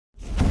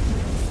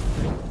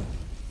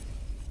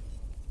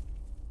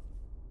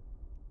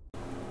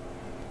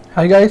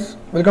Hi guys,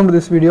 welcome to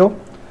this video.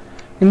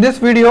 In this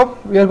video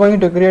we are going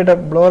to create a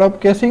blower up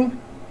casing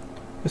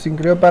using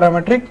Creo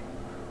parametric.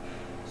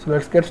 So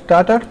let's get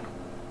started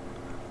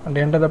and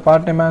enter the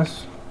part name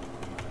as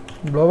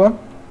blower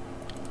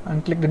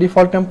and click the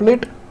default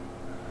template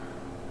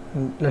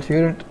and let's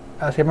use it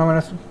as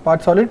MM-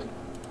 part solid.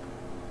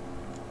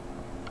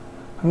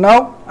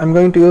 Now I am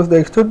going to use the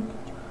extrude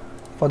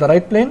for the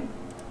right plane.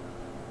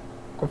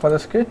 Go for the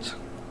sketch.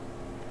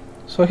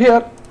 So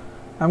here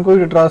I am going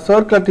to draw a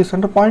circle at the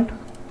center point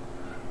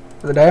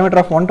with a diameter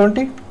of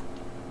 120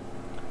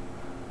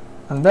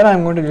 and then I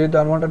am going to delete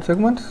the unwanted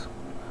segments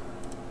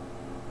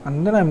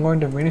and then I am going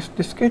to finish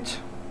the sketch,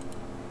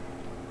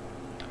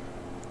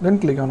 then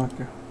click on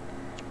OK.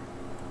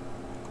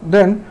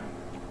 Then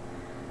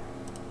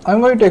I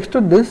am going to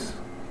extrude this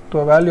to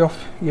a value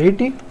of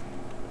 80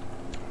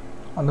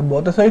 on the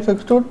both the sides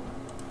extrude,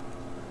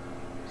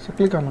 so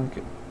click on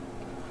OK.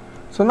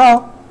 So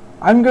now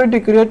I am going to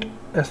create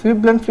a sweep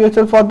blend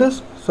feature for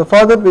this. So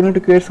for that we need to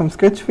create some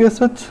sketch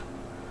features.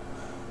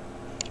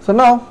 So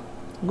now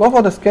go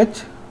for the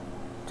sketch,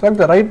 select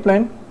the right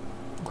plane,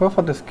 go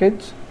for the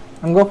sketch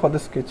and go for the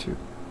sketch view.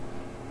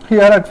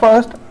 Here at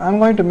first I am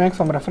going to make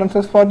some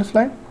references for this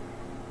line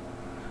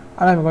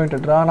and I am going to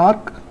draw an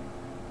arc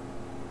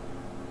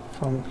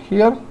from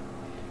here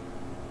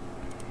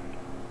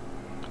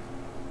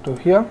to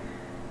here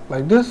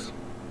like this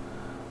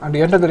and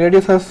enter the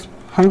radius as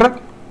 100.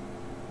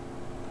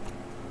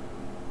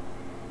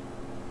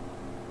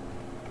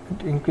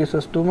 It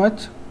increases too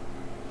much,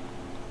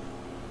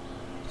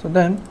 so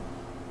then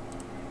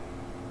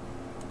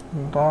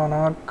draw an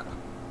arc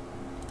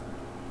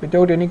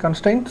without any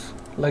constraints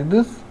like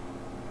this,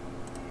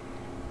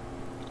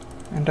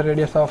 enter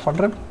radius of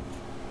 100.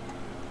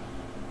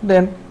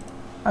 Then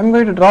I am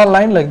going to draw a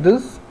line like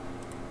this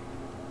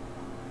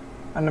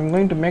and I am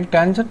going to make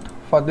tangent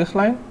for this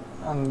line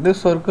and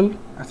this circle.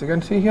 As you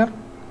can see here,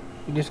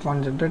 it is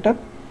concentrated.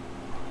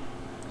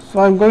 So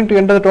I am going to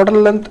enter the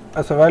total length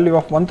as a value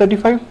of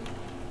 135.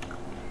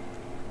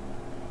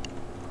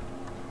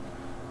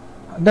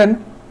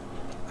 Then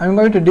I am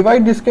going to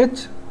divide this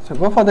sketch. So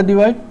go for the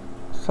divide,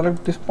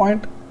 select this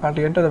point and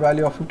enter the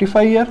value of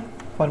 55 here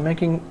for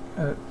making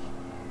a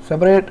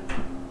separate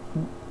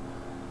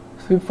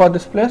sweep for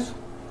this place.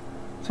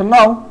 So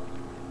now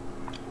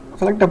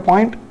select a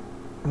point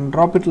and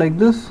drop it like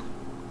this,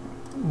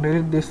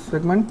 delete these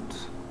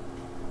segments,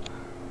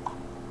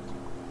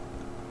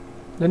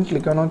 then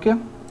click on OK.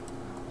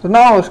 So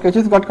now our sketch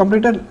is got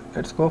completed.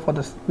 Let's go for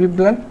the sweep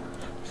blend.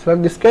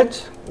 Select the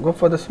sketch, go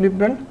for the sweep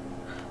blend.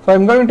 So I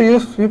am going to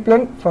use sweep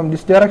blend from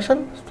this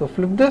direction. So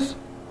flip this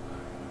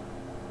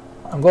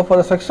and go for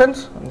the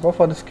sections and go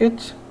for the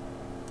sketch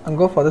and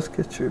go for the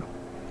sketch view.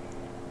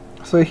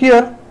 So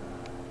here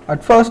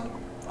at first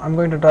I am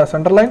going to draw a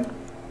center line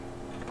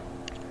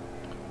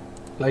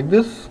like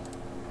this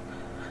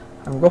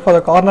and go for the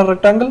corner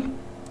rectangle,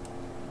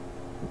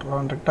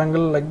 draw a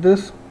rectangle like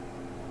this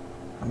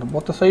and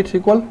both the sides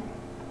equal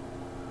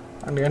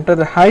and enter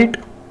the height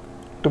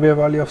to be a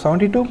value of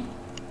 72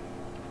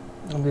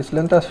 and this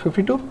length as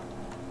 52.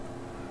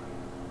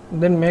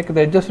 Then make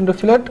the edges into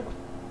fillet.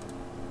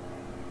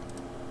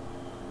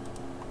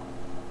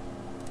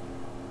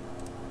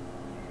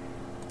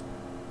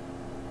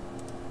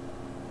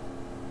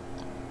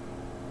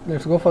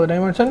 Let's go for the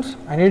dimensions.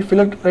 I need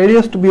fillet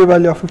radius to be a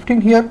value of 15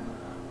 here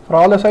for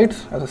all the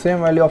sides as the same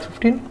value of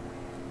 15.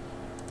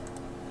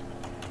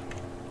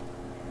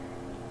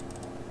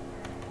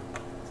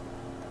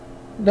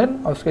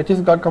 Then our sketch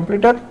is got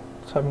completed,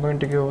 so I am going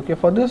to give OK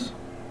for this.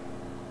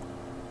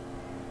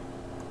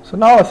 So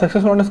now our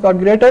success bonus got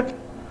created.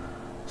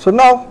 So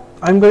now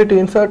I am going to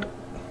insert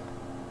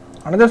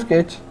another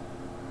sketch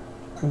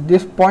at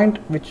this point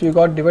which we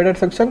got divided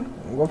section.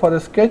 Go for the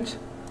sketch,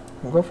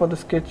 go for the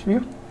sketch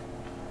view.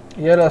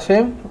 Here the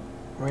same,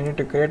 we need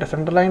to create a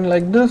center line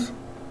like this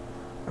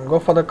and go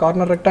for the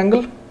corner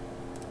rectangle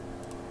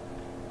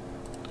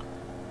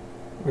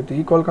with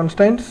equal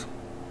constraints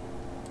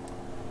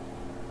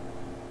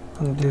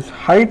and this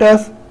height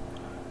as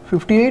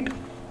 58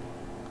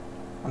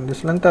 and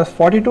this length as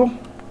 42.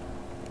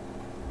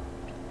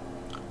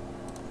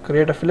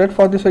 Create a fillet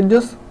for these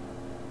edges.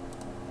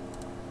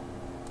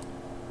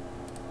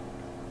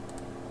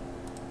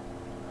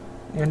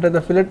 Enter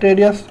the fillet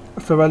radius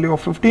as a value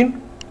of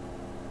 15.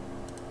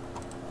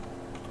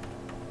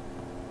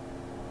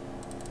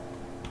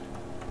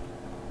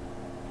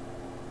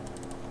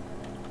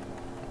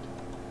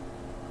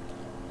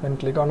 Then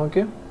click on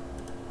OK.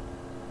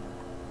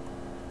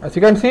 As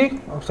you can see,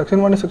 our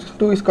section 1 and section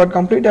 2 is got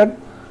completed.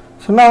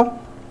 So now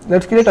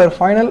let's create our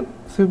final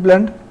sweep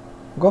blend.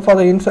 Go for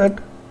the insert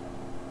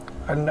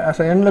and as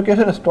an end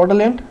location is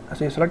total end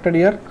as you selected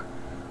here.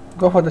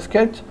 Go for the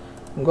sketch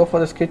and go for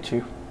the sketch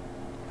view.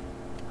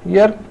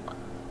 Here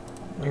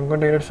I am going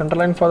to create center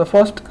line for the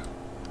first,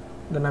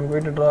 then I am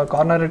going to draw a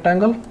corner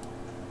rectangle.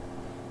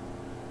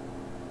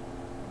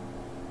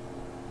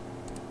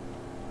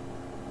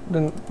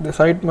 Then the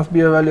height must be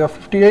a value of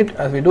 58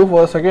 as we do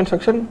for the second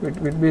section, it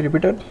will be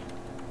repeated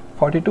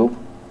 42.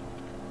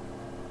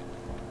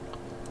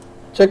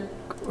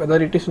 whether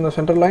it is in the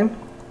center line.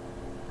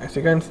 As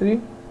you can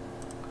see,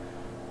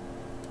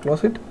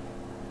 close it,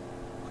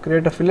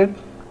 create a fillet,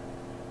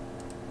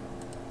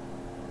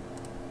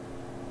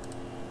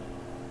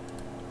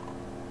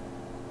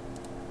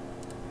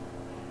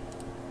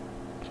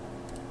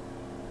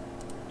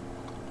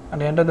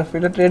 and enter the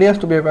fillet radius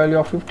to be a value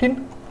of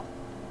 15.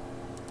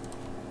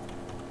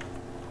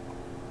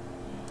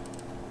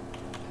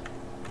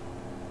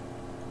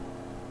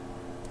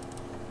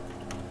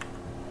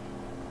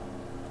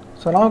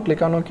 So now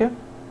click on OK.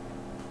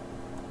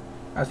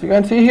 As you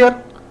can see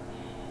here,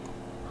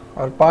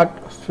 our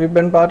sweep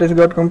bend part is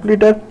got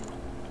completed.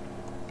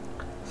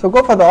 So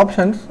go for the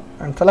options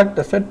and select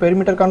the set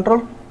perimeter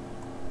control.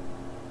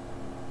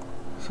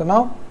 So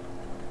now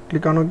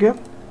click on OK.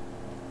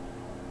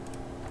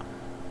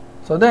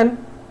 So then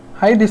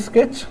hide this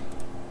sketch.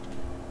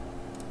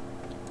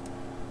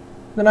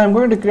 Then I am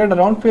going to create a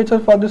round feature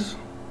for this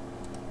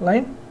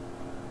line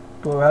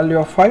to a value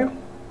of 5.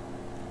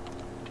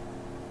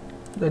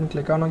 Then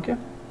click on OK.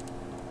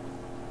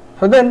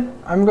 So then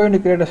I am going to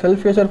create a shell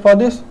feature for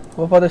this.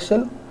 Go for the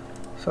shell,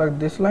 select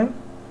this line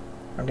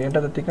and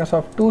enter the thickness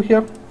of 2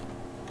 here,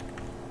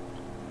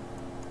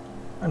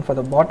 and for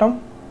the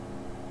bottom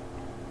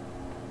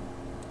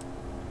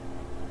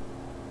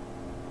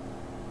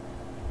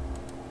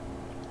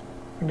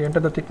and enter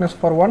the thickness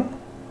for 1.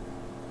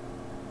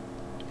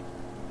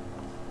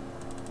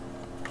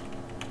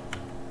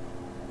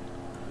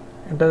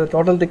 Enter the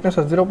total thickness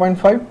as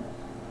 0.5.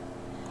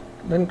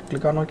 Then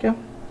click on OK.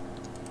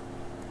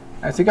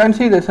 As you can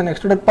see, there is an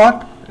extruded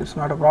part. It's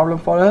not a problem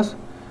for us.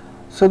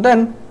 So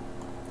then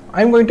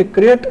I am going to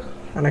create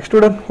an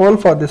extruded hole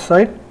for this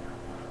side.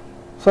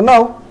 So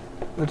now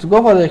let's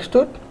go for the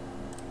extrude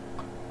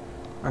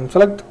and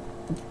select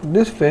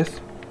this face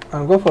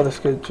and go for the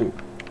sketch view.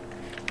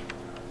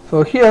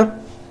 So here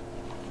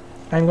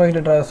I am going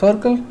to draw a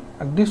circle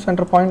at this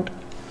center point,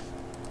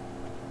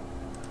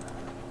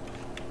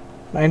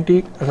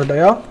 90 as a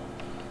dia.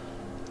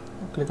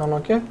 Click on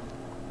OK.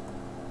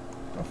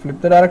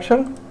 Flip the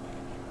direction,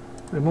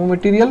 remove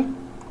material,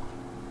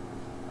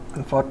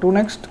 and for 2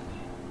 next,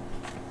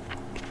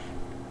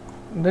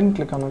 then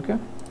click on OK.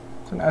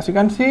 So as you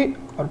can see,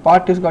 our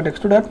part is got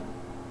extruded.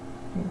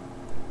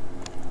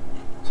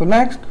 So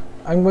next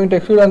I am going to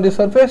extrude on this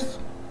surface.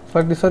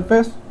 Select the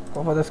surface,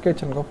 go for the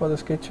sketch and go for the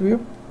sketch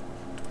view.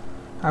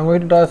 I am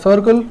going to draw a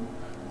circle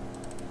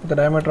with a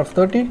diameter of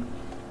 30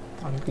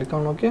 and click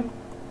on OK.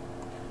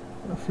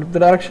 Flip the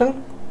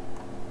direction,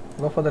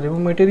 go for the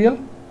remove material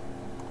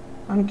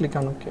and click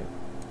on OK.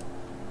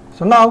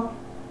 So now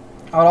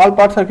our all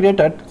parts are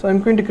created. So I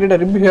am going to create a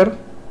rib here.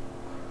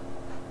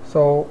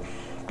 So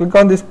click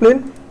on this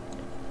plane,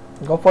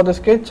 go for the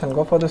sketch and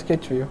go for the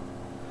sketch view.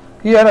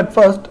 Here at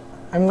first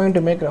I am going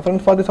to make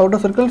reference for these outer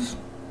circles.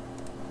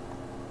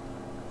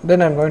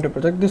 Then I am going to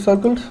project these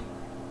circles,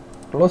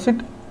 close it.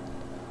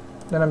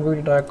 Then I am going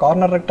to draw a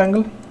corner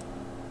rectangle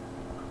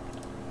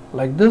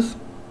like this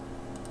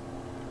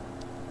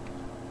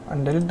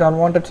and delete the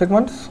unwanted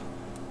segments.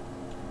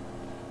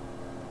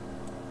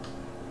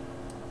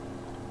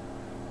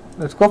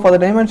 Let's go for the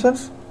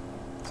dimensions.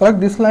 Select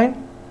this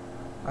line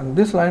and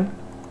this line.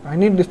 I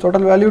need this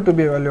total value to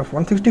be a value of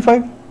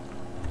 165.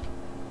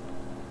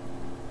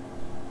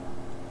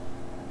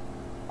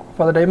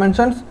 For the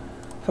dimensions,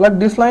 select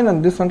this line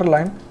and this center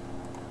line.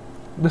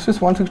 This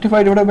is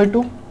 165 divided by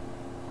 2. So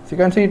you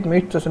can see it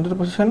meets the center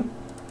position.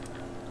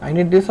 I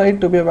need this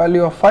side to be a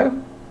value of 5.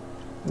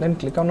 Then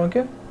click on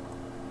OK.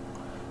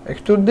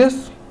 Extrude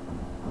this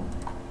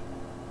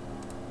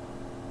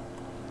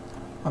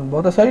on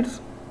both the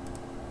sides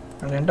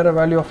and enter a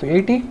value of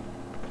 80.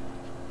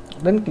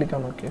 Then click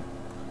on OK.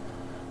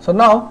 So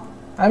now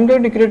I am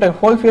going to create a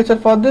hole feature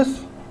for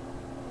this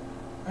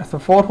as the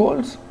 4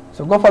 holes.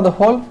 So go for the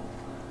hole,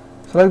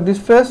 select this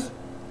face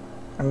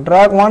and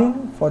drag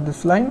one for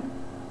this line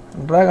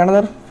and drag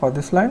another for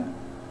this line.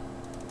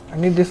 I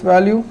need this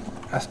value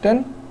as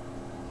 10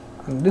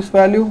 and this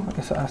value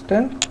is as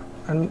 10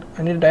 and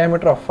I need a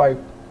diameter of 5.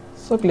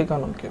 So click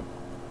on OK.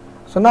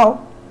 So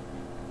now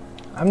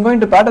I am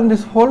going to pattern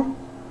this hole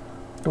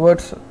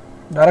towards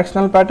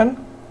directional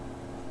pattern.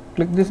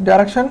 Click this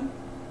direction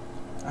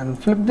and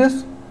flip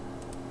this,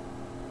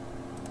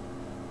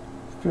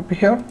 flip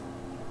here,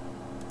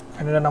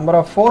 and in a number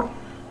of 4,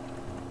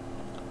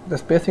 the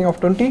spacing of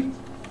 20.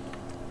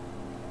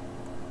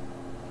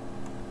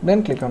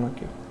 Then click on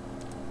OK.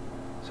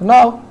 So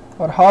now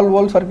our all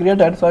holes are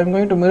created. So I am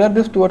going to mirror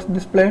this towards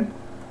this plane.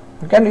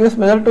 You can use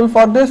mirror tool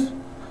for this,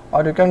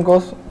 or you can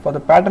go for the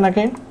pattern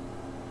again.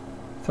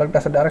 Select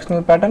as a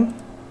directional pattern,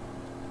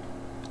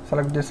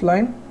 select this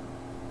line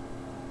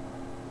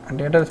and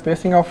enter the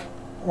spacing of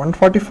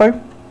 145.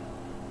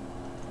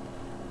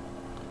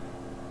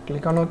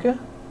 Click on OK.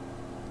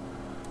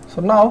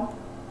 So now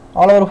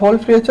all our hole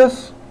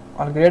features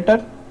are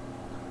created.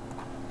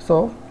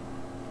 So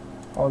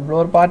our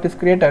blower part is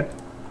created.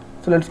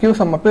 So let's give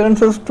some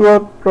appearances to our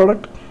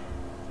product.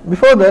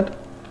 Before that,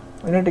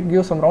 we need to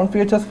give some round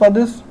features for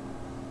this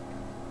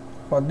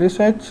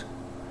edge.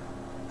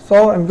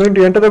 So I'm going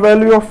to enter the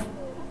value of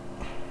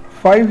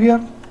 5 here,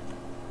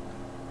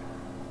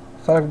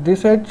 select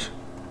this edge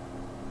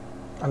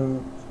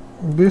and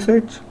this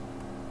edge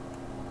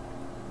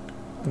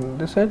and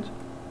this edge,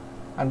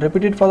 and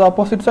repeat it for the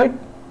opposite side.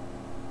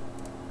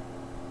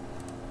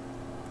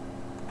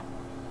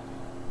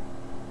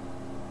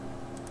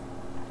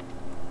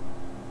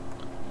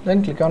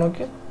 Then click on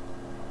OK.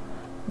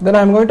 Then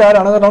I am going to add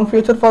another round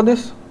feature for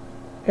this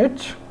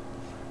edge.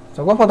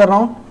 So go for the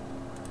round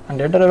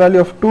and enter a value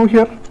of 2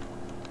 here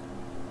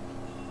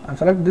and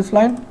select this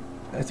line.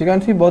 As you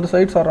can see, both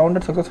sides are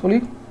rounded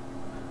successfully.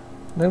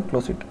 Then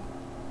close it.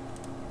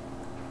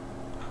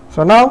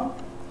 So now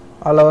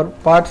all our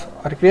parts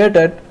are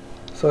created.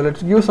 So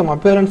let's give some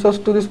appearances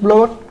to this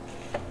blower.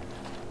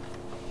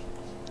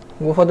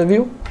 Go for the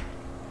view,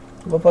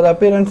 go for the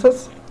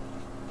appearances,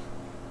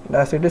 and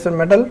as it is a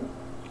metal,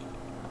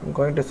 I'm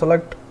going to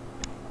select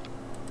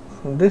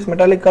this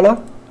metallic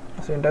color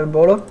as the entire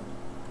border.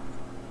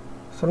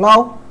 So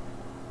now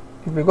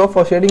if we go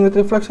for shading with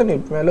reflection,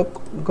 it may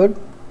look good.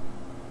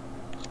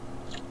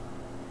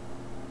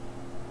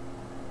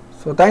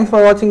 So thanks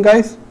for watching,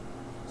 guys.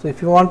 So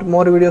if you want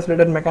more videos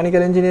related to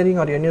mechanical engineering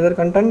or any other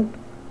content,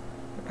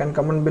 you can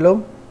comment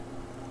below.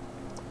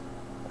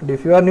 And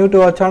if you are new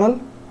to our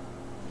channel,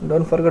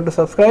 don't forget to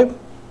subscribe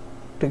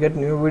to get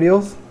new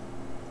videos.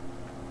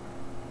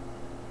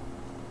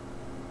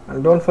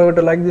 And don't forget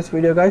to like this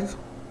video, guys.